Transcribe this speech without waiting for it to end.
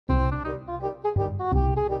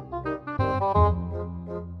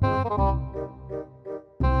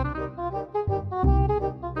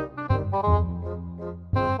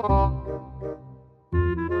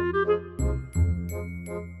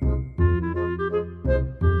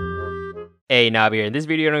Hey, Nabi here. In this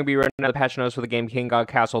video, I'm going to be running out the patch notes for the game King God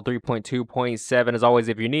Castle 3.2.7. As always,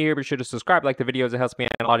 if you're new here, be sure to subscribe, like the videos. It helps me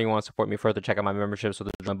out. And a lot of you want to support me further, check out my memberships with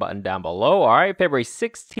the join button down below. All right, February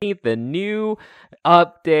 16th, the new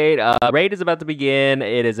update. Raid is about to begin.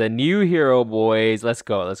 It is a new hero, boys. Let's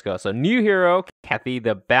go, let's go. So, new hero, Cathy,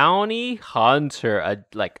 the bounty hunter, a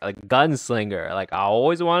gunslinger. Like, I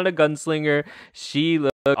always wanted a gunslinger. She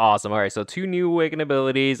looks awesome. All right, so 2 new awakened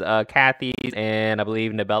abilities, Cathy's and I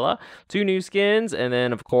believe Nabella. 2 new skins, and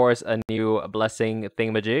then of course a new blessing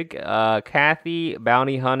thingamajig. Cathy,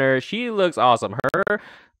 bounty hunter. She looks awesome.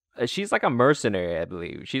 She's like a mercenary, I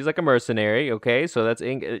believe. She's like a mercenary. Okay, so that's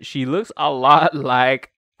she looks a lot like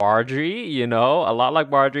Marjorie, you know, a lot like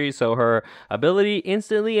Marjorie. So her ability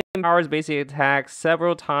instantly empowers basic attacks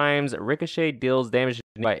several times. Ricochet deals damage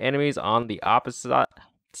by enemies on the opposite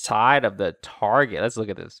side of the target. Let's look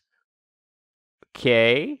at this.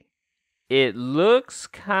 Okay. It looks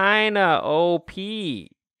kind of OP.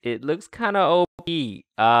 It looks kind of OP.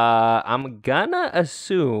 I'm gonna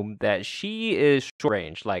assume that she is short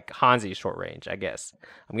range, like Hanzi's short range, I guess.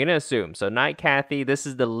 I'm gonna assume. So Knight Cathy, this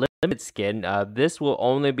is the limited skin. This will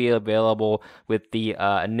only be available with the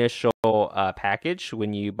initial package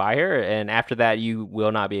when you buy her, and after that you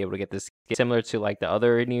will not be able to get this skin. Similar to like the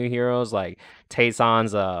other new heroes like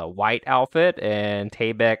Tayson's white outfit and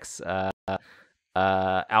Taybek's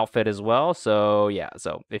outfit as well. So yeah,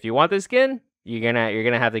 so if you want this skin, you're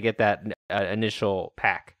gonna have to get that initial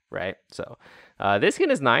pack, right? So this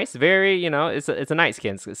skin is nice, very, you know, it's a nice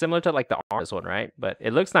skin. It's similar to like the artist one, right? But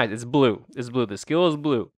it looks nice. It's blue. The skill is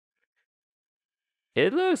blue.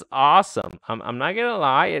 It looks awesome. I'm not gonna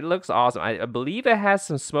lie, it looks awesome. I believe it has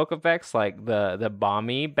some smoke effects like the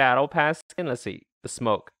Bomby battle pass skin. Let's see the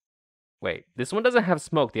smoke. Wait, this one doesn't have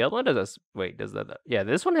smoke. The other one does. Wait, does that? Yeah,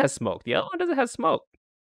 this one has smoke. The other one doesn't have smoke.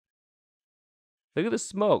 Look at the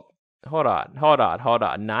smoke. Hold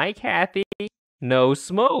on. Knight Cathy, no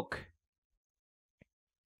smoke.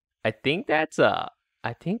 I think that's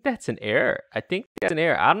an error.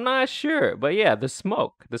 I'm not sure, but yeah, the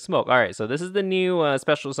smoke. All right, so this is the new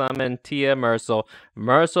special summon Tia Mercil.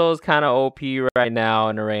 Mercil is kind of OP right now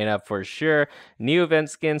in Arena for sure. New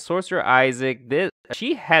event skin Sorcerer Isaac.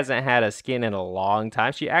 She hasn't had a skin in a long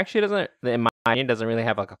time. She actually doesn't, in my opinion, doesn't really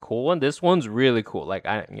have like a cool one. This one's really cool. Like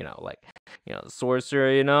the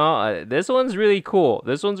Sorcerer. You know, this one's really cool.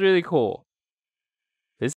 This is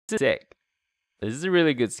sick. This is a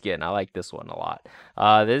really good skin. I like this one a lot.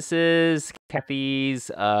 This is Cathy's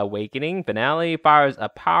Awakening. Finale fires a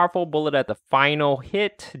powerful bullet at the final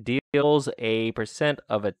hit, deals a %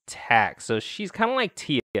 of attack. So she's kind of like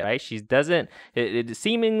Tia, right? She doesn't,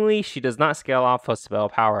 seemingly, she does not scale off of spell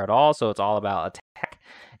power at all. So it's all about attack.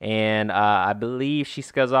 And I believe she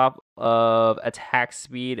scales off of attack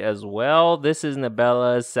speed as well. This is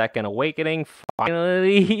Nabella's second awakening.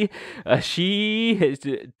 Finally, she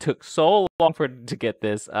took so long to get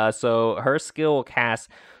this. So her skill will cast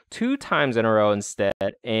 2 times in a row instead,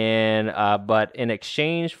 and but in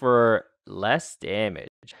exchange for less damage.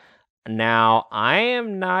 Now, I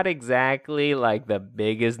am not exactly like the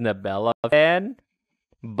biggest Nabella fan,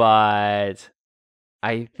 but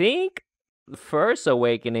I think first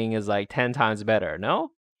awakening is like 10 times better.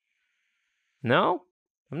 No,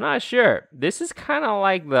 I'm not sure. This is kind of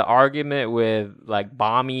like the argument with like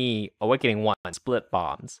Bomby Awakening 1 split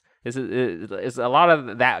bombs. It's a lot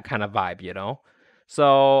of that kind of vibe, you know.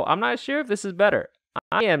 So I'm not sure if this is better.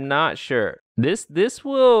 I am not sure. This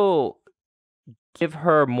will give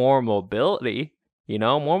her more mobility, you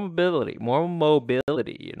know, more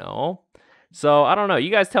mobility, you know. So I don't know.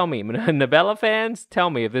 You guys tell me. Nabella fans, tell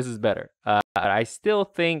me if this is better. I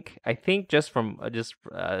think just from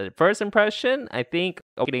first impression, I think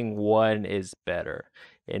Awakening 1 is better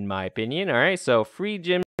in my opinion. All right. So free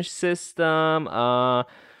gym system.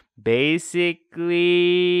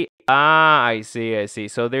 Basically, I see.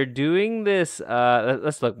 So they're doing this.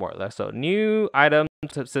 Let's look more. So new item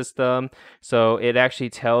system. So it actually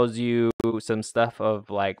tells you some stuff of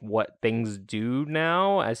like what things do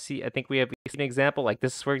now. I think we have an example like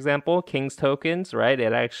this, for example, King's tokens, right?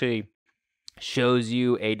 It actually shows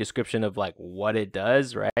you a description of like what it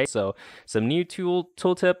does, right? So some new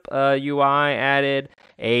tooltip UI added,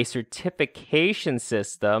 a certification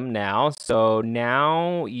system now. So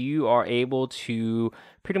now you are able to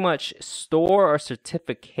pretty much store a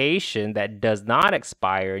certification that does not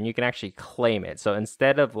expire, and you can actually claim it. So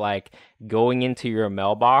instead of like going into your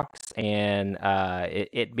mailbox and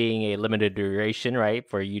it being a limited duration, right,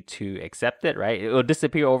 for you to accept it, right, it will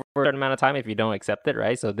disappear over a certain amount of time if you don't accept it,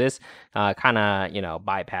 right? So this kind of, you know,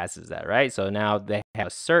 bypasses that, right? So now they have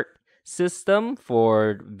a cert system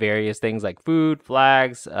for various things like food,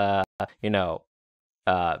 flags, you know,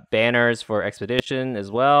 banners for expedition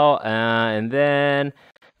as well, and then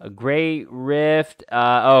a great rift.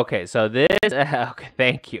 Okay, so this. Okay,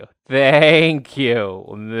 thank you, man.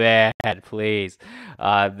 Please,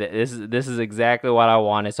 this is exactly what I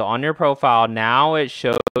wanted. So on your profile now, it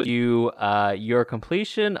shows you your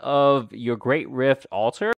completion of your great rift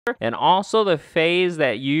altar, and also the phase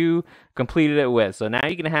that you completed it with. So now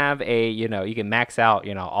you can have a, you can max out,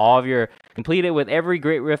 all of your completed with every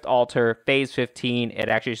Great Rift altar phase 15. It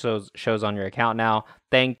actually shows on your account now.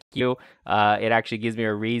 Thank you. It actually gives me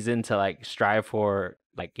a reason to like strive for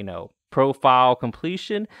like, profile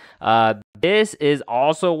completion. This is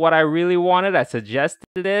also what I really wanted. I suggested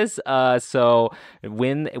this. So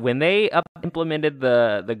when they implemented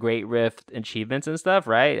the Great Rift achievements and stuff,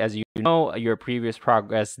 right? As you know, your previous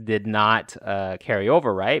progress did not carry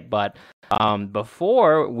over, right? But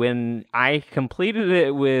before, when I completed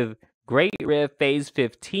it with Great Rift phase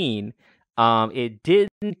 15, it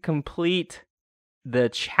didn't complete the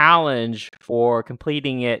challenge for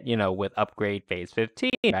completing it, with upgrade phase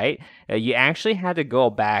 15, right? You actually had to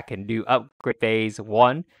go back and do upgrade phase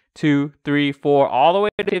 1, 2, 3, 4, all the way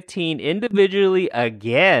to 15 individually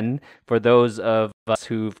again for those of us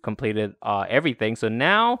who've completed everything. So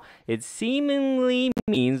now it seemingly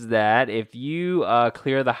means that if you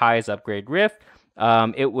clear the highest upgrade rift,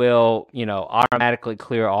 it will, automatically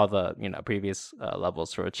clear all the, previous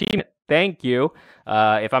levels for achievement. Thank you.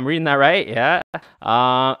 If I'm reading that right, yeah.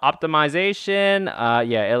 Optimization,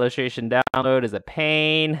 yeah, illustration download is a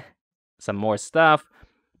pain. Some more stuff.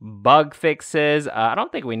 Bug fixes. I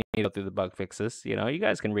don't think we need to go through the bug fixes. You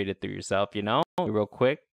guys can read it through yourself, real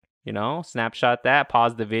quick. Snapshot that,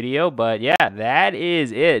 pause the video. But yeah, that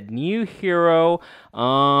is it. New hero.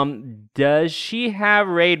 Does she have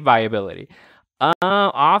raid viability?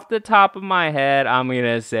 Off the top of my head, I'm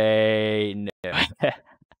gonna say no.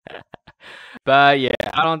 But yeah,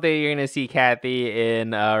 I don't think you're gonna see Cathy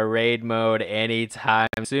in raid mode anytime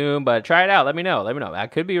soon. But try it out. Let me know. I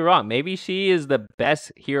could be wrong. Maybe she is the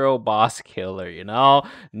best hero boss killer.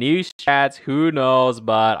 New stats. Who knows?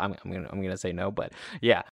 But I'm gonna say no. But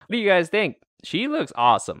yeah, what do you guys think? She looks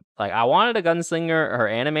awesome. Like, I wanted a gunslinger. Her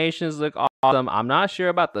animations look awesome. I'm not sure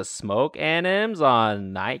about the smoke anims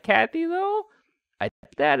on Night Cathy though. I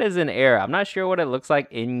think that is an error. I'm not sure what it looks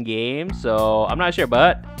like in game, so I'm not sure,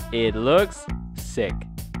 but it looks sick.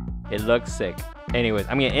 It looks sick. Anyways,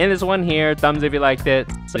 I'm gonna end this one here. Thumbs if you liked it,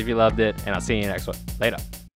 if you loved it, and I'll see you in the next one. Later.